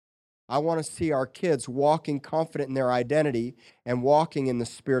I want to see our kids walking confident in their identity and walking in the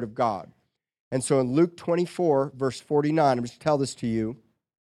Spirit of God. And so in Luke 24, verse 49, I'm just tell this to you.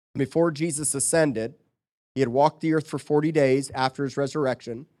 Before Jesus ascended, he had walked the earth for 40 days after his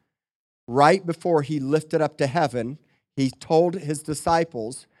resurrection. Right before he lifted up to heaven, he told his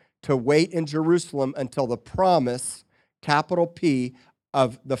disciples to wait in Jerusalem until the promise, capital P,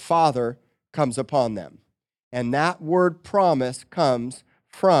 of the Father comes upon them. And that word promise comes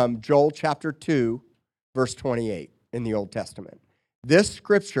from Joel chapter 2, verse 28 in the Old Testament. This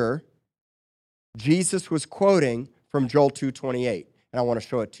scripture, Jesus was quoting from Joel 2:28, and I want to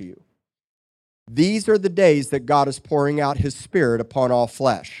show it to you. These are the days that God is pouring out his Spirit upon all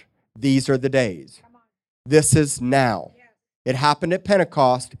flesh. These are the days. This is now. It happened at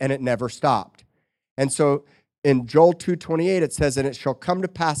Pentecost, and it never stopped. And so in Joel 2:28, it says, and it shall come to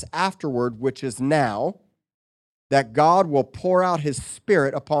pass afterward, which is now, that God will pour out his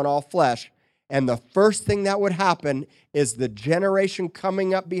Spirit upon all flesh. And the first thing that would happen is the generation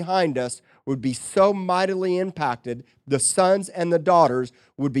coming up behind us would be so mightily impacted, the sons and the daughters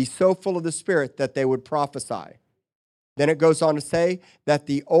would be so full of the Spirit that they would prophesy. Then it goes on to say that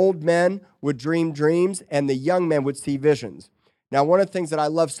the old men would dream dreams and the young men would see visions. Now, one of the things that I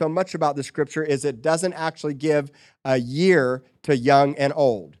love so much about the scripture is it doesn't actually give a year to young and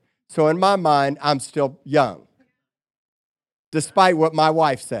old. So in my mind, I'm still young, despite what my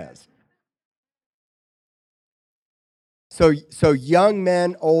wife says. So young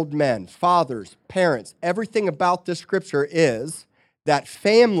men, old men, fathers, parents, everything about this scripture is that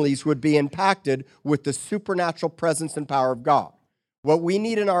families would be impacted with the supernatural presence and power of God. What we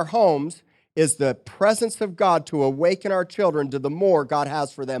need in our homes is the presence of God to awaken our children to the more God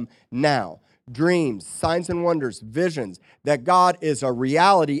has for them now. Dreams, signs and wonders, visions, that God is a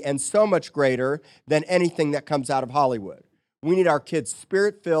reality and so much greater than anything that comes out of Hollywood. We need our kids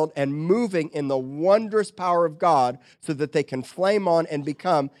Spirit-filled and moving in the wondrous power of God so that they can flame on and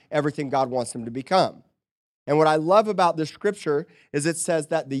become everything God wants them to become. And what I love about this scripture is it says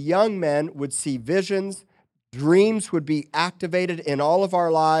that the young men would see visions, dreams would be activated in all of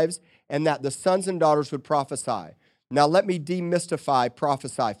our lives, and that the sons and daughters would prophesy. Now let me demystify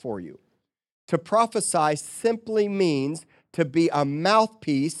prophesy for you. To prophesy simply means to be a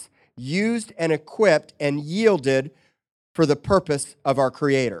mouthpiece used and equipped and yielded for the purpose of our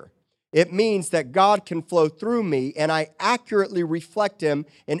Creator. It means that God can flow through me and I accurately reflect him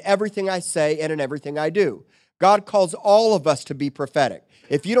in everything I say and in everything I do. God calls all of us to be prophetic.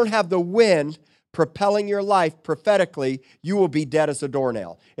 If you don't have the wind propelling your life prophetically, you will be dead as a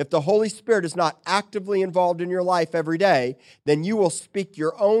doornail. If the Holy Spirit is not actively involved in your life every day, then you will speak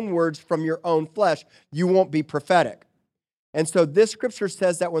your own words from your own flesh. You won't be prophetic. And so this scripture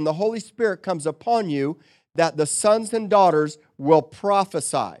says that when the Holy Spirit comes upon you, that the sons and daughters will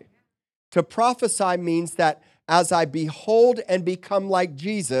prophesy. To prophesy means that as I behold and become like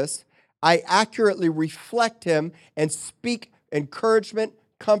Jesus, I accurately reflect him and speak encouragement,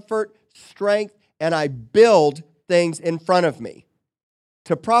 comfort, strength, and I build things in front of me.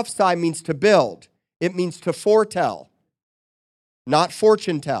 To prophesy means to build. It means to foretell, not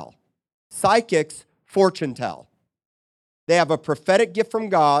fortune tell. Psychics fortune tell. They have a prophetic gift from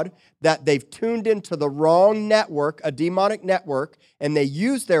God that they've tuned into the wrong network, a demonic network, and they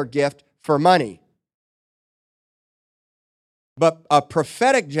use their gift for money. But a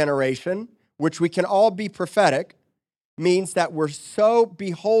prophetic generation, which we can all be prophetic, means that we're so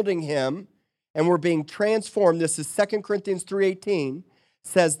beholding him and we're being transformed. This is 2 Corinthians 3:18,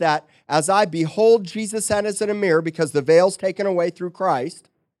 says that as I behold Jesus as in a mirror, because the veil's taken away through Christ,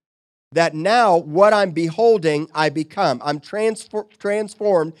 that now what I'm beholding, I become. I'm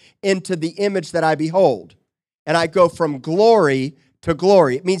transformed into the image that I behold. And I go from glory to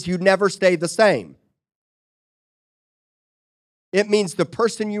glory. It means you never stay the same. It means the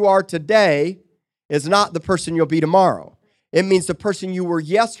person you are today is not the person you'll be tomorrow. It means the person you were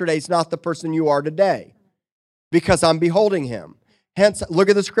yesterday is not the person you are today, because I'm beholding him. Hence, look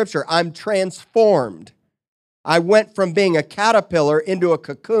at the scripture. I'm transformed. I went from being a caterpillar into a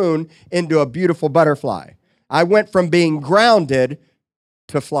cocoon into a beautiful butterfly. I went from being grounded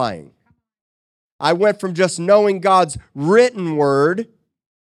to flying. I went from just knowing God's written word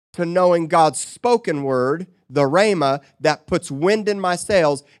to knowing God's spoken word, the rhema, that puts wind in my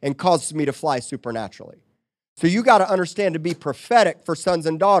sails and causes me to fly supernaturally. So you got to understand, to be prophetic for sons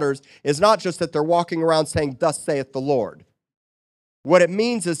and daughters is not just that they're walking around saying, thus saith the Lord. What it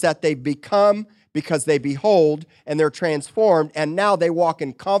means is that they become, because they behold and they're transformed, and now they walk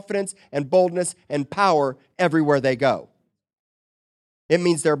in confidence and boldness and power everywhere they go. It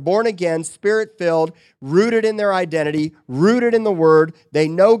means they're born again, spirit-filled, rooted in their identity, rooted in the Word. They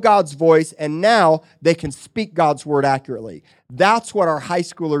know God's voice, and now they can speak God's Word accurately. That's what our high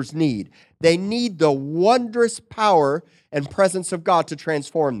schoolers need. They need the wondrous power and presence of God to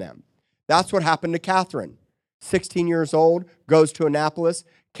transform them. That's what happened to Catherine. 16 years old, goes to Annapolis.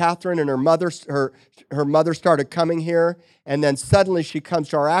 Catherine and her mother started coming here, and then suddenly she comes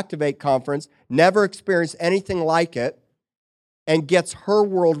to our Activate conference, never experienced anything like it, and gets her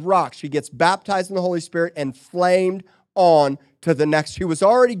world rocked. She gets baptized in the Holy Spirit and flamed on to the next. She was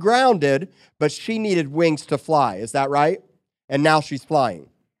already grounded, but she needed wings to fly. Is that right? And now she's flying.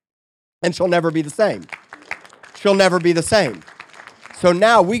 And she'll never be the same. She'll never be the same. So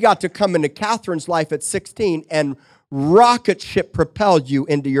now we got to come into Catherine's life at 16 and rocket ship propel you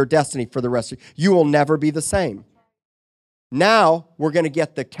into your destiny for the rest of you. You will never be the same. Now we're going to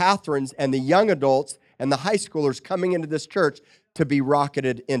get the Catherines and the young adults and the high schoolers coming into this church to be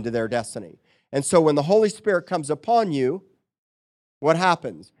rocketed into their destiny. And so when the Holy Spirit comes upon you, what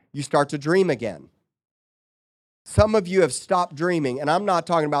happens? You start to dream again. Some of you have stopped dreaming, and I'm not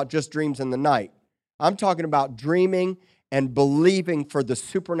talking about just dreams in the night. I'm talking about dreaming and believing for the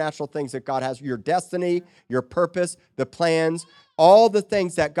supernatural things that God has, your destiny, your purpose, the plans, all the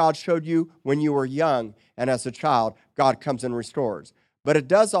things that God showed you when you were young and as a child, God comes and restores. But it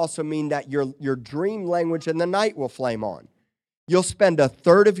does also mean that your dream language in the night will flame on. You'll spend a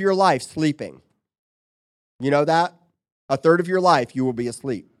third of your life sleeping. You know that? A third of your life you will be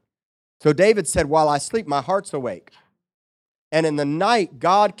asleep. So David said, while I sleep, my heart's awake. And in the night,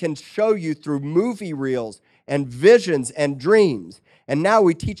 God can show you through movie reels and visions and dreams. And now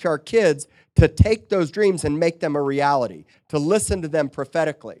we teach our kids to take those dreams and make them a reality, to listen to them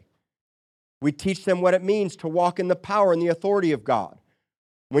prophetically. We teach them what it means to walk in the power and the authority of God.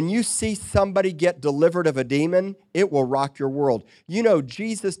 When you see somebody get delivered of a demon, it will rock your world. You know,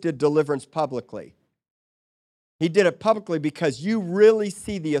 Jesus did deliverance publicly. He did it publicly because you really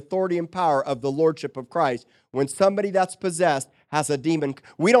see the authority and power of the lordship of Christ when somebody that's possessed has a demon.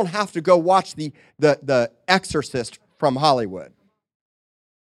 We don't have to go watch the Exorcist from Hollywood.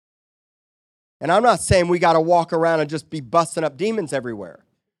 And I'm not saying we got to walk around and just be busting up demons everywhere.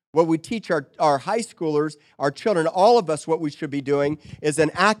 What we teach our high schoolers, our children, all of us, what we should be doing is an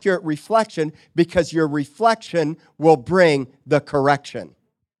accurate reflection, because your reflection will bring the correction.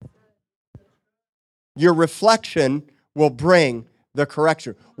 Your reflection will bring the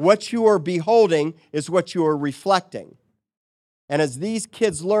correction. What you are beholding is what you are reflecting. And as these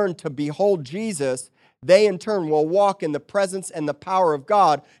kids learn to behold Jesus, they in turn will walk in the presence and the power of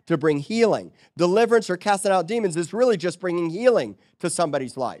God to bring healing. Deliverance or casting out demons is really just bringing healing to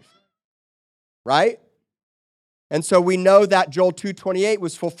somebody's life. Right? And so we know that Joel 2:28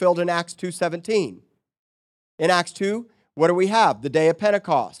 was fulfilled in Acts 2:17. In Acts 2, what do we have? The day of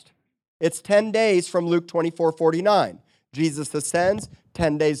Pentecost. It's 10 days from Luke 24:49. Jesus ascends.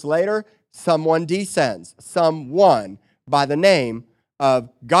 10 days later, someone descends. Someone by the name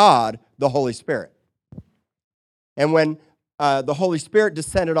of God, the Holy Spirit. And when the Holy Spirit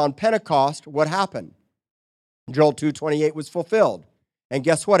descended on Pentecost, what happened? Joel 2:28 was fulfilled. And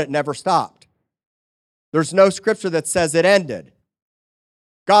guess what? It never stopped. There's no scripture that says it ended.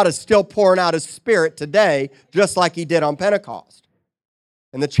 God is still pouring out His Spirit today, just like He did on Pentecost.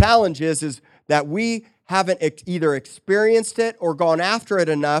 And the challenge is that we haven't either experienced it or gone after it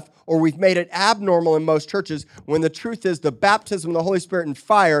enough, or we've made it abnormal in most churches, when the truth is the baptism of the Holy Spirit and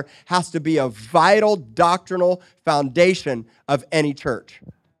fire has to be a vital doctrinal foundation of any church.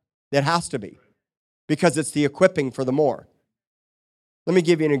 It has to be, because it's the equipping for the more. Let me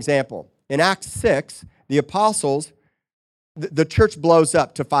give you an example. In Acts 6, the apostles, the church blows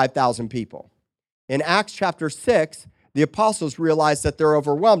up to 5,000 people. In Acts chapter 6, the apostles realize that they're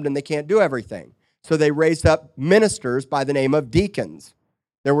overwhelmed and they can't do everything. So they raised up ministers by the name of deacons.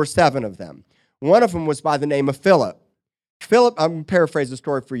 There were 7 of them. One of them was by the name of Philip. Philip, I'm going to paraphrase the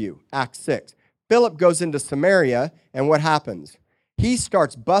story for you, Acts 6. Philip goes into Samaria, and what happens? He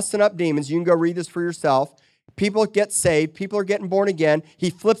starts busting up demons. You can go read this for yourself. People get saved. People are getting born again.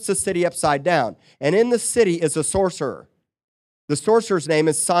 He flips the city upside down. And in the city is a sorcerer. The sorcerer's name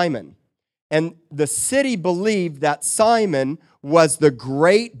is Simon. And the city believed that Simon was the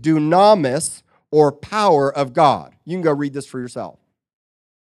great dunamis, or power of God. You can go read this for yourself.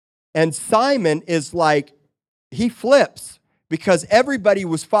 And Simon is like, he flips, because everybody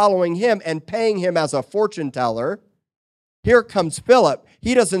was following him and paying him as a fortune teller. Here comes Philip.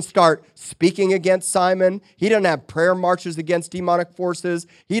 He doesn't start speaking against Simon. He doesn't have prayer marches against demonic forces.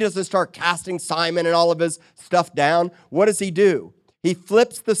 He doesn't start casting Simon and all of his stuff down. What does he do? He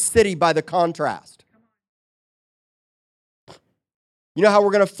flips the city by the contrast. You know how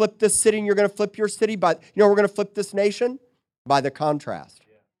we're going to flip this city and you're going to flip your city? We're going to flip this nation? By the contrast.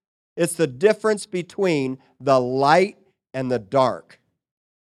 It's the difference between the light and the dark.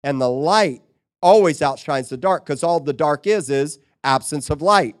 And the light always outshines the dark because all the dark is absence of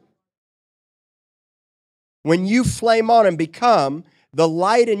light. When you flame on and become, the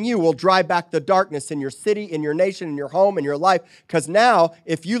light in you will drive back the darkness in your city, in your nation, in your home, in your life. Because now,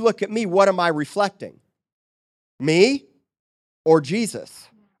 if you look at me, what am I reflecting? Me or Jesus?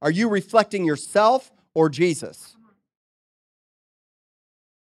 Are you reflecting yourself or Jesus?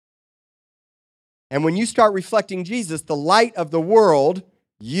 And when you start reflecting Jesus, the light of the world,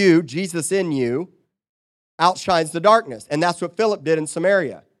 you, Jesus in you, outshines the darkness. And that's what Philip did in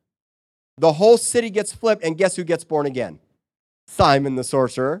Samaria. The whole city gets flipped, and guess who gets born again? Simon the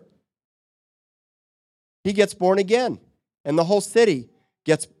sorcerer. He gets born again, and the whole city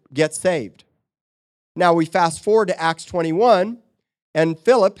gets saved. Now we fast forward to Acts 21, and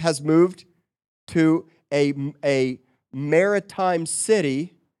Philip has moved to a maritime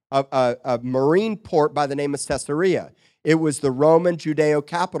city, a marine port by the name of Caesarea. It was the Roman Judeo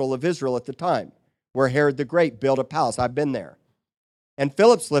capital of Israel at the time, where Herod the Great built a palace. I've been there. And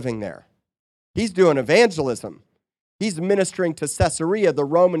Philip's living there. He's doing evangelism. He's ministering to Caesarea, the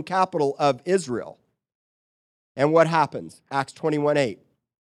Roman capital of Israel. And what happens? Acts 21:8.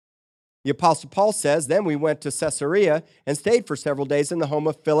 The Apostle Paul says, then we went to Caesarea and stayed for several days in the home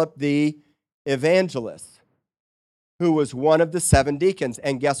of Philip the evangelist, who was one of the 7 deacons.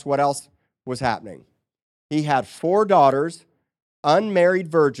 And guess what else was happening? He had 4 daughters, unmarried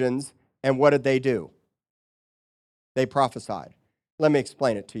virgins, and what did they do? They prophesied. Let me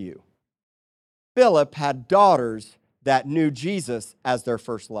explain it to you. Philip had daughters that knew Jesus as their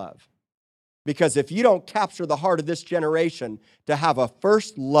first love. Because if you don't capture the heart of this generation to have a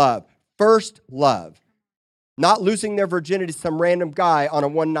first love, not losing their virginity to some random guy on a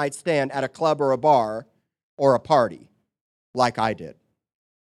one-night stand at a club or a bar or a party, like I did,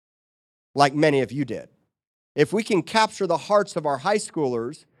 like many of you did. If we can capture the hearts of our high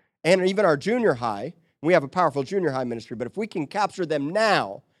schoolers and even our junior high, we have a powerful junior high ministry, but if we can capture them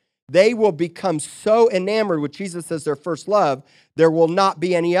now, they will become so enamored with Jesus as their first love, there will not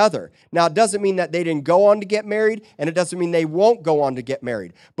be any other. Now, it doesn't mean that they didn't go on to get married, and it doesn't mean they won't go on to get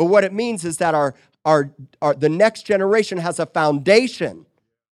married. But what it means is that the next generation has a foundation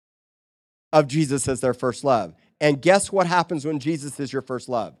of Jesus as their first love. And guess what happens when Jesus is your first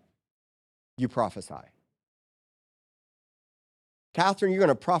love? You prophesy. Catherine, you're going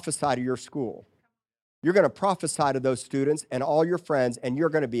to prophesy to your school. You're going to prophesy to those students and all your friends, and you're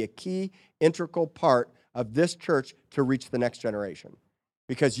going to be a key, integral part of this church to reach the next generation.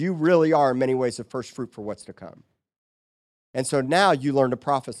 Because you really are, in many ways, the first fruit for what's to come. And so now you learn to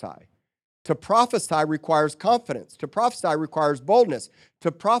prophesy. To prophesy requires confidence. To prophesy requires boldness.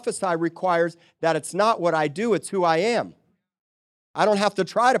 To prophesy requires that it's not what I do, it's who I am. I don't have to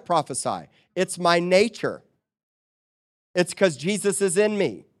try to prophesy. It's my nature. It's because Jesus is in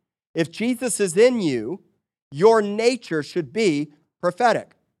me. If Jesus is in you, your nature should be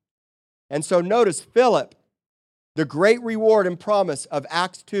prophetic. And so notice Philip, the great reward and promise of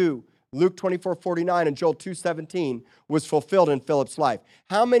Acts 2, Luke 24:49, and Joel 2:17 was fulfilled in Philip's life.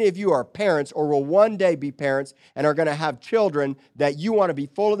 How many of you are parents or will one day be parents and are going to have children that you want to be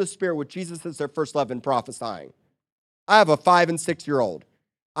full of the Spirit with Jesus as their first love in prophesying? I have a 5- and 6-year-old.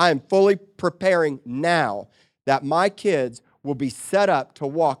 I am fully preparing now that my kids will be set up to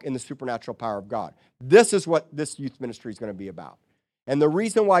walk in the supernatural power of God. This is what this youth ministry is going to be about. And the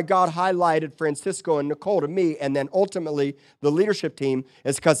reason why God highlighted Francisco and Nicole to me and then ultimately the leadership team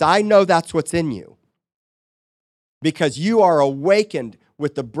is because I know that's what's in you. Because you are awakened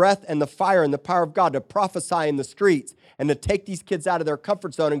with the breath and the fire and the power of God to prophesy in the streets and to take these kids out of their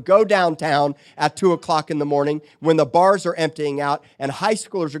comfort zone and go downtown at 2 o'clock in the morning when the bars are emptying out and high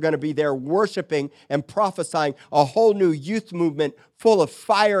schoolers are going to be there worshiping and prophesying a whole new youth movement full of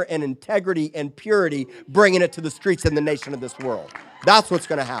fire and integrity and purity, bringing it to the streets and the nation of this world. That's what's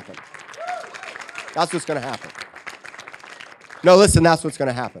going to happen. That's what's going to happen. No, listen, that's what's going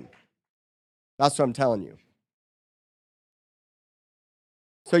to happen. That's what I'm telling you.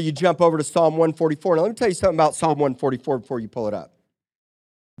 So you jump over to Psalm 144. Now, let me tell you something about Psalm 144 before you pull it up.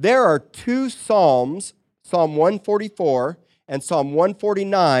 There are 2 Psalms, Psalm 144 and Psalm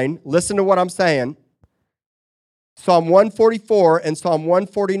 149. Listen to what I'm saying. Psalm 144 and Psalm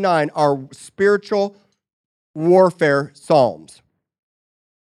 149 are spiritual warfare psalms.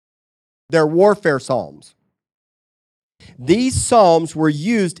 They're warfare psalms. These psalms were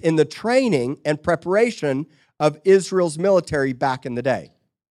used in the training and preparation of Israel's military back in the day.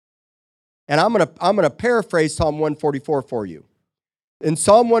 And I'm going to paraphrase Psalm 144 for you. In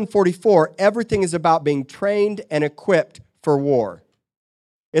Psalm 144, everything is about being trained and equipped for war.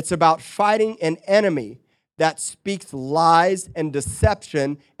 It's about fighting an enemy that speaks lies and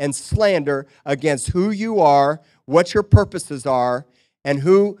deception and slander against who you are, what your purposes are, and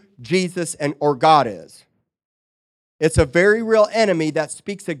who Jesus or God is. It's a very real enemy that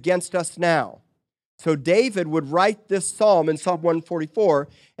speaks against us now. So David would write this psalm in Psalm 144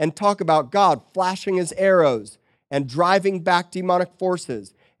 and talk about God flashing his arrows and driving back demonic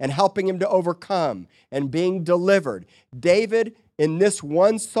forces and helping him to overcome and being delivered. David, in this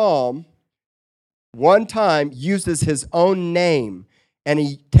one psalm, one time uses his own name, and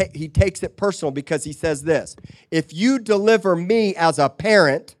he takes it personal because he says this: if you deliver me as a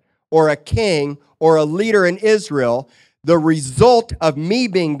parent or a king or a leader in Israel, the result of me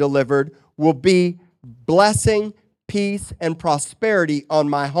being delivered will be blessing, peace, and prosperity on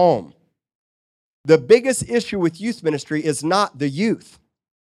my home. The biggest issue with youth ministry is not the youth.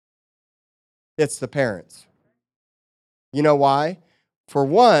 It's the parents. You know why? For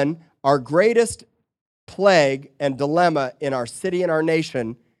one, our greatest plague and dilemma in our city and our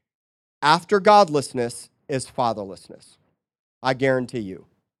nation after godlessness is fatherlessness. I guarantee you.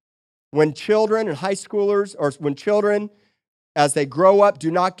 When children and high schoolers, or when children, as they grow up, do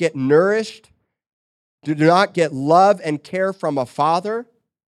not get nourished, do not get love and care from a father,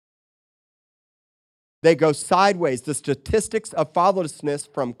 they go sideways. The statistics of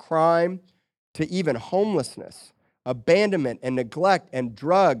fatherlessness, from crime to even homelessness, abandonment and neglect and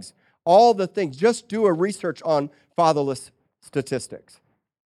drugs, all the things. Just do a research on fatherless statistics.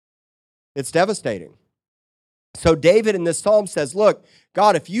 It's devastating. So David in this psalm says, look,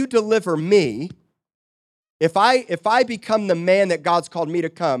 God, if you deliver me, if I become the man that God's called me to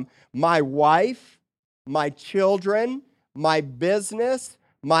come, my wife, my children, my business,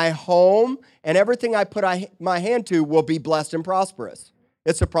 my home, and everything I put my hand to will be blessed and prosperous.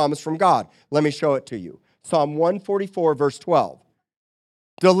 It's a promise from God. Let me show it to you. Psalm 144, verse 12.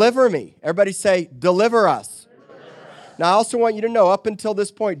 Deliver me. Everybody say, deliver us. Now, I also want you to know, up until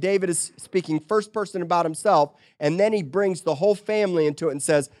this point, David is speaking first person about himself, and then he brings the whole family into it and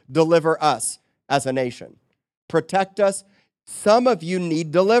says, deliver us as a nation. Protect us. Some of you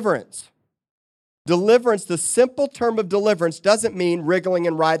need deliverance. Deliverance, the simple term of deliverance, doesn't mean wriggling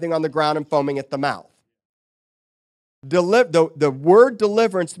and writhing on the ground and foaming at the mouth. The word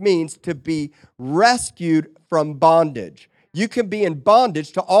deliverance means to be rescued from bondage. You can be in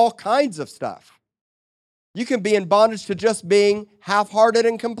bondage to all kinds of stuff. You can be in bondage to just being half-hearted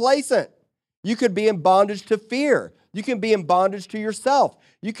and complacent. You could be in bondage to fear. You can be in bondage to yourself.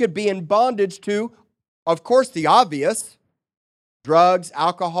 You could be in bondage to, of course, the obvious: drugs,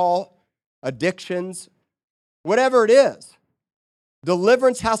 alcohol, addictions, whatever it is.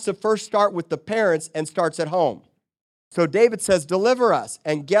 Deliverance has to first start with the parents and starts at home. So David says, deliver us.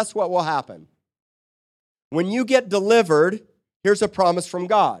 And guess what will happen? When you get delivered, here's a promise from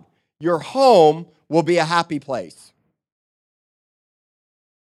God. Your home will be a happy place.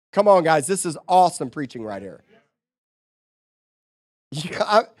 Come on, guys. This is awesome preaching right here.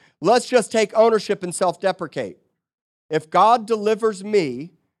 Let's just take ownership and self-deprecate. If God delivers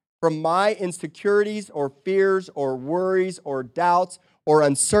me from my insecurities or fears or worries or doubts or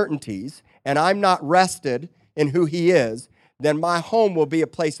uncertainties, and I'm not rested in who He is, then my home will be a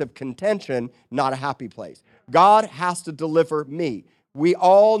place of contention, not a happy place. God has to deliver me. We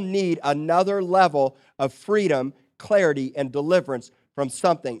all need another level of freedom, clarity, and deliverance from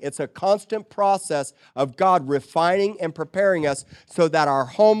something. It's a constant process of God refining and preparing us so that our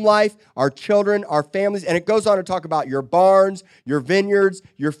home life, our children, our families, and it goes on to talk about your barns, your vineyards,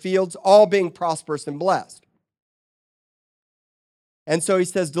 your fields, all being prosperous and blessed. And so he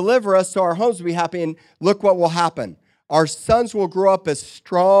says, deliver us so our homes will be happy, and look what will happen. Our sons will grow up as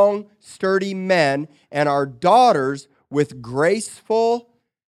strong, sturdy men, and our daughters with graceful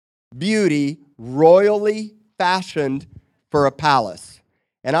beauty, royally fashioned for a palace.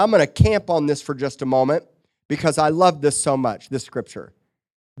 And I'm going to camp on this for just a moment because I love this so much, this scripture.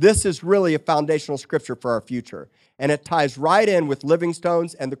 This is really a foundational scripture for our future, and it ties right in with living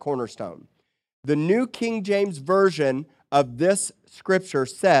stones and the cornerstone. The New King James Version of this scripture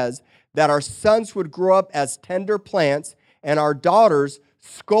says that our sons would grow up as tender plants and our daughters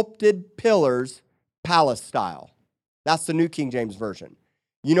sculpted pillars, palace style. That's the New King James Version.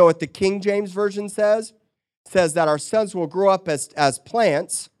 You know what the King James Version says? It says that our sons will grow up as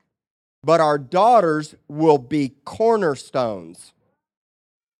plants, but our daughters will be cornerstones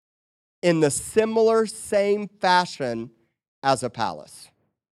in the similar same fashion as a palace.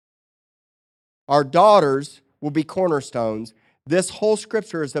 Our daughters will be cornerstones. This whole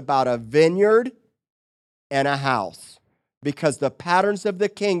scripture is about a vineyard and a house. because the patterns of the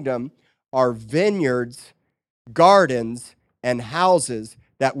kingdom are vineyards, gardens, and houses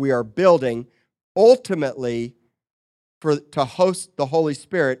that we are building ultimately to host the Holy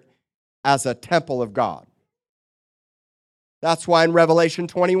Spirit as a temple of God. That's why in Revelation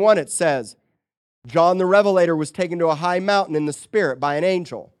 21 it says, John the Revelator was taken to a high mountain in the Spirit by an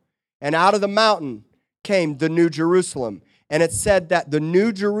angel. And out of the mountain came the New Jerusalem. And it said that the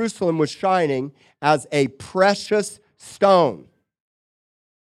New Jerusalem was shining as a precious stone.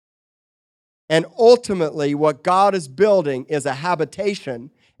 And ultimately, what God is building is a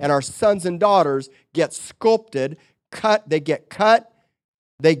habitation, and our sons and daughters get sculpted, they get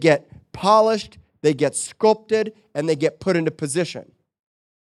polished, they get sculpted, and they get put into position.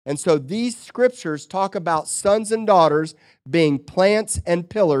 And so these scriptures talk about sons and daughters being plants and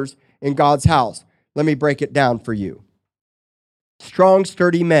pillars in God's house. Let me break it down for you. Strong,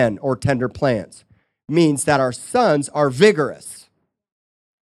 sturdy men or tender plants means that our sons are vigorous.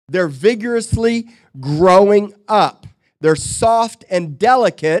 They're vigorously growing up. They're soft and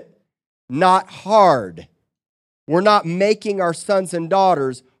delicate, not hard. We're not making our sons and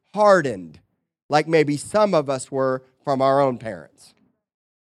daughters hardened like maybe some of us were from our own parents.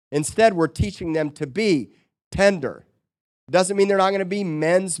 Instead, we're teaching them to be tender. Doesn't mean they're not going to be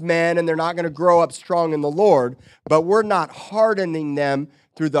men's men and they're not going to grow up strong in the Lord, but we're not hardening them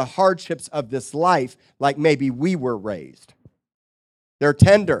through the hardships of this life like maybe we were raised. They're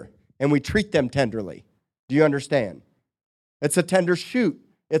tender, and we treat them tenderly. Do you understand? It's a tender shoot.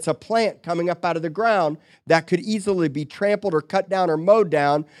 It's a plant coming up out of the ground that could easily be trampled or cut down or mowed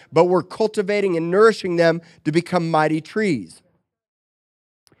down, but we're cultivating and nourishing them to become mighty trees.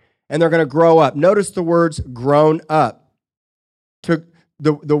 And they're going to grow up. Notice the words grown up.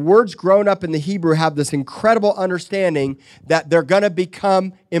 The words grown up in the Hebrew have this incredible understanding that they're going to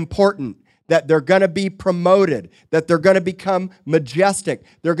become important, that they're going to be promoted, that they're going to become majestic,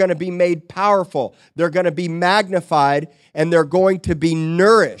 they're going to be made powerful, they're going to be magnified, and they're going to be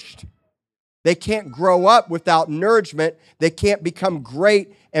nourished. They can't grow up without nourishment. They can't become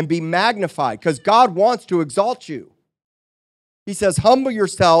great and be magnified because God wants to exalt you. He says, humble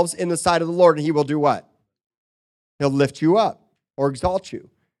yourselves in the sight of the Lord, and he will do what? He'll lift you up or exalt you.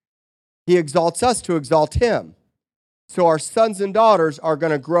 He exalts us to exalt him. So our sons and daughters are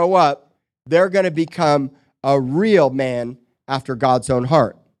going to grow up. They're going to become a real man after God's own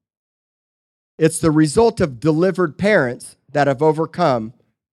heart. It's the result of delivered parents that have overcome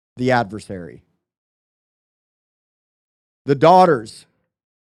the adversary. The daughters,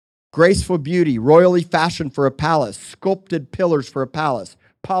 graceful beauty, royally fashioned for a palace, sculpted pillars for a palace,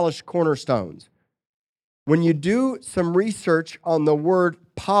 polished cornerstones. When you do some research on the word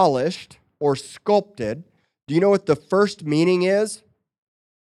polished or sculpted, do you know what the first meaning is?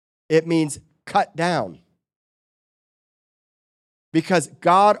 It means cut down. Because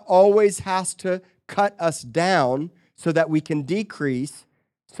God always has to cut us down so that we can decrease,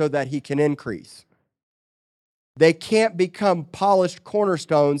 so that he can increase. They can't become polished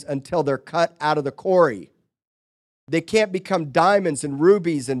cornerstones until they're cut out of the quarry. They can't become diamonds and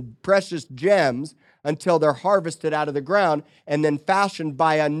rubies and precious gems until they're harvested out of the ground and then fashioned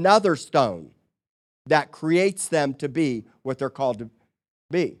by another stone that creates them to be what they're called to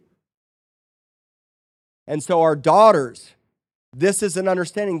be. And so our daughters, this is an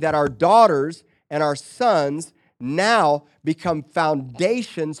understanding that our daughters and our sons now become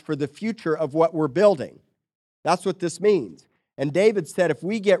foundations for the future of what we're building. That's what this means. And David said, if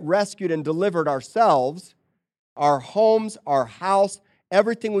we get rescued and delivered ourselves, our homes, our house,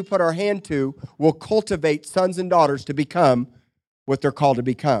 everything we put our hand to will cultivate sons and daughters to become what they're called to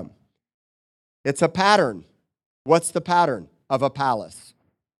become. It's a pattern. What's the pattern of a palace?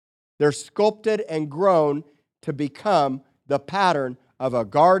 They're sculpted and grown to become the pattern of a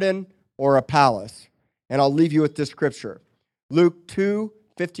garden or a palace. And I'll leave you with this scripture. Luke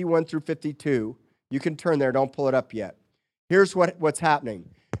 2:51 through 52. You can turn there. Don't pull it up yet. Here's what's happening.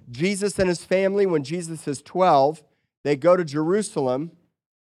 Jesus and his family, when Jesus is 12, they go to Jerusalem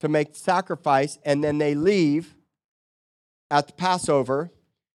to make sacrifice, and then they leave at the Passover.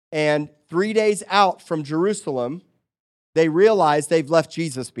 And 3 days out from Jerusalem, they realize they've left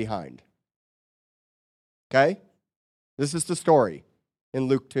Jesus behind. Okay? This is the story in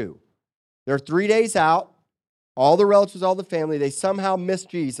Luke 2. They're 3 days out, all the relatives, all the family, they somehow miss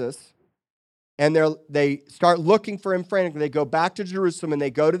Jesus, and they start looking for him frantically. They go back to Jerusalem, and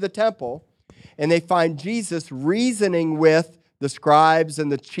they go to the temple, and they find Jesus reasoning with the scribes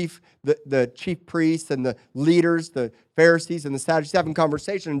and the chief priests and the leaders, the Pharisees and the Sadducees, having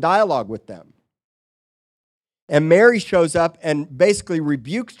conversation and dialogue with them. And Mary shows up and basically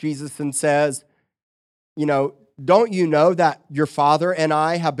rebukes Jesus and says, you know, don't you know that your father and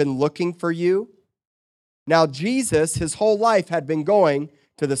I have been looking for you? Now, Jesus, his whole life had been going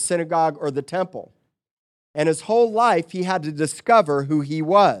to the synagogue or the temple. And his whole life, he had to discover who he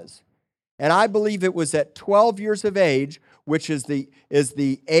was. And I believe it was at 12 years of age, which is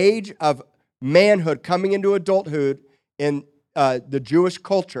the age of manhood coming into adulthood in the Jewish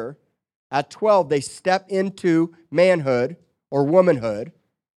culture. At 12, they step into manhood or womanhood.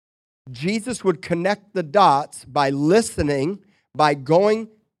 Jesus would connect the dots by listening, by going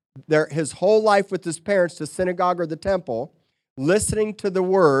his whole life with his parents to synagogue or the temple, listening to the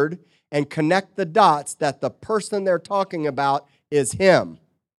word, and connect the dots that the person they're talking about is him.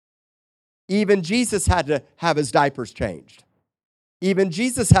 Even Jesus had to have his diapers changed. Even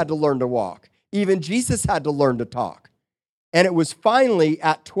Jesus had to learn to walk. Even Jesus had to learn to talk. And it was finally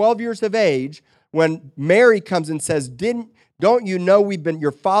at 12 years of age when Mary comes and says, don't you know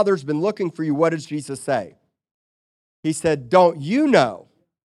your father's been looking for you? What does Jesus say? He said, don't you know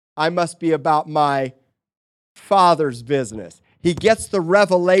I must be about my Father's business? He gets the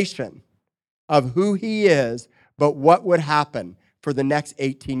revelation of who he is, but what would happen for the next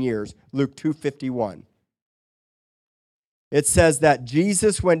 18 years. Luke 2:51. It says that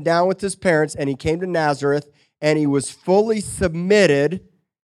Jesus went down with his parents and he came to Nazareth and he was fully submitted,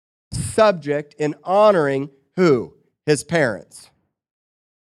 subject, in honoring who? His parents.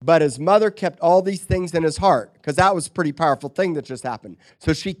 But his mother kept all these things in his heart, because that was a pretty powerful thing that just happened.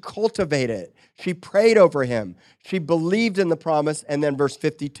 So she cultivated it. She prayed over him. She believed in the promise. And then verse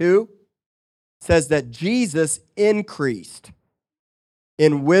 52 says that Jesus increased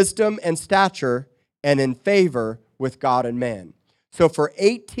in wisdom and stature and in favor with God and man. So for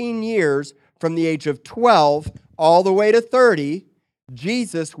 18 years, from the age of 12 all the way to 30,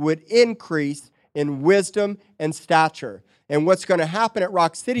 Jesus would increase in wisdom and stature. And what's going to happen at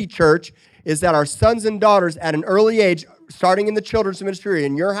Rock City Church is that our sons and daughters at an early age, starting in the children's ministry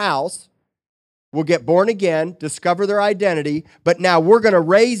in your house, will get born again, discover their identity, but now we're going to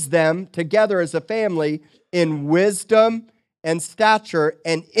raise them together as a family in wisdom and stature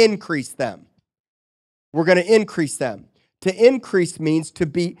and increase them. We're going to increase them. To increase means to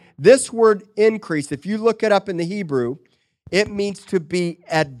be, this word increase, if you look it up in the Hebrew, it means to be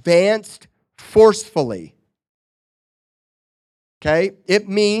advanced forcefully. Okay? It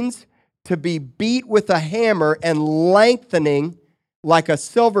means to be beat with a hammer and lengthening like a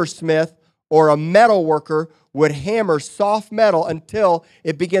silversmith or a metal worker would hammer soft metal until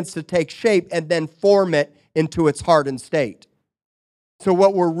it begins to take shape and then form it into its hardened state. So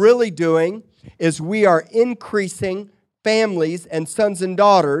what we're really doing is we are increasing families and sons and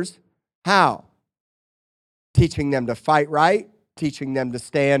daughters. How? Teaching them to fight right, teaching them to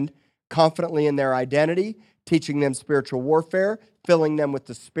stand confidently in their identity, teaching them spiritual warfare, filling them with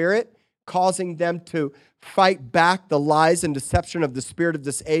the Spirit, causing them to fight back the lies and deception of the spirit of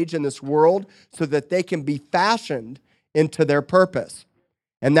this age and this world so that they can be fashioned into their purpose.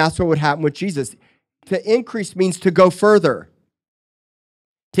 And that's what would happen with Jesus. To increase means to go further.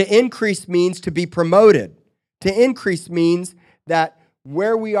 To increase means to be promoted. To increase means that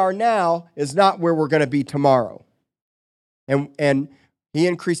where we are now is not where we're going to be tomorrow. And he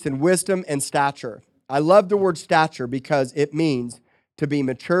increased in wisdom and stature. I love the word stature because it means to be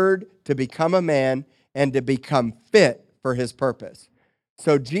matured, to become a man, and to become fit for his purpose.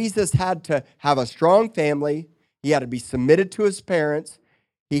 So Jesus had to have a strong family. He had to be submitted to his parents.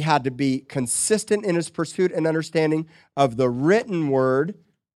 He had to be consistent in his pursuit and understanding of the written word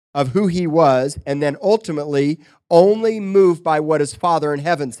of who he was, and then ultimately only moved by what his Father in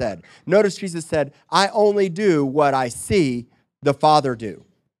heaven said. Notice Jesus said, I only do what I see the Father do.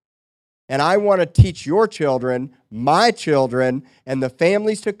 And I want to teach your children, my children, and the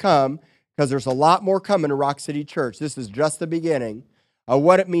families to come, because there's a lot more coming to Rock City Church. This is just the beginning of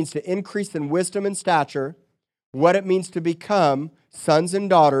what it means to increase in wisdom and stature, what it means to become sons and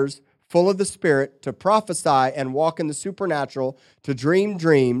daughters full of the Spirit, to prophesy and walk in the supernatural, to dream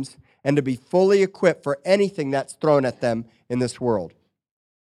dreams, and to be fully equipped for anything that's thrown at them in this world.